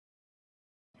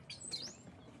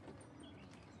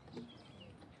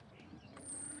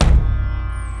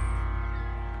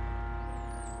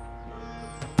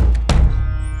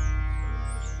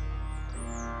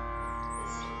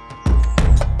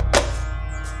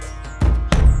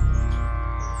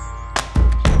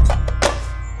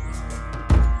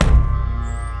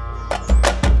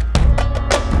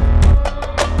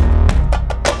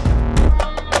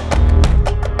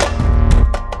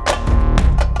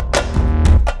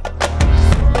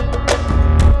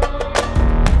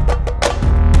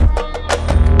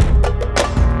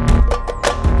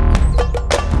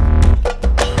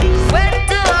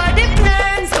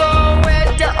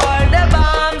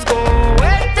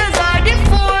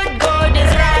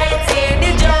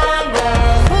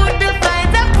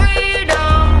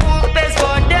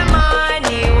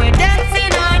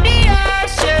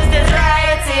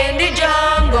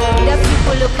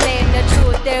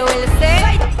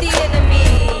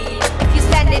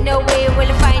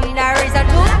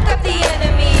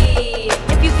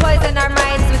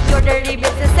dirty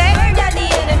business, say murder the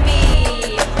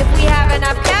enemy. If we have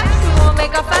enough cash, we won't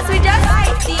make a fuss, we just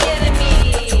fight the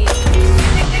enemy.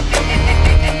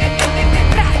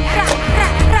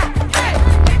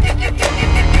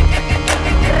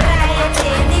 Riot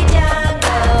in the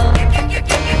jungle.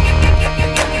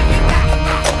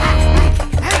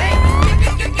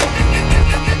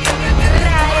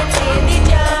 Riot in the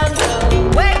jungle.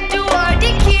 Where do all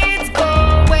the kids go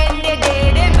when they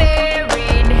dead and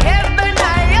buried? Heaven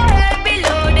or your hell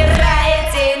below. The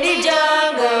riot in the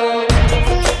jungle.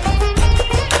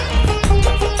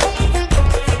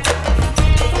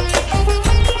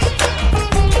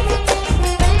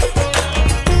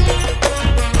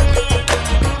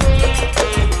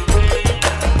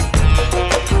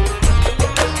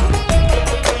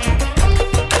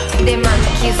 The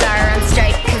monkeys are on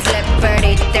strike cause leopard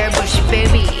ate their bush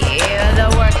baby. The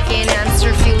working ants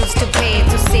refuse to pay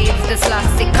to save this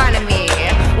lost economy.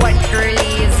 What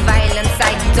really is violence?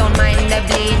 I don't mind the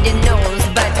bleeding nose,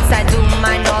 but I do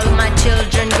mind all my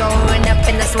children growing up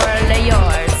in this world of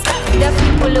yours. The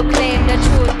people who claim the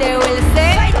truth, they will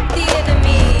say fight the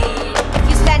enemy. If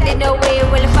you stand in the way,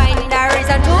 we'll find a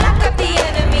reason to lock up the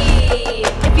enemy.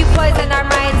 If you poison our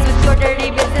minds with your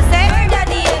dirty business, say murder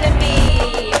the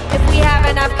enemy. If we have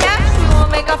enough cash, we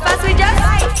won't make a fuss, we just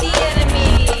fight the enemy.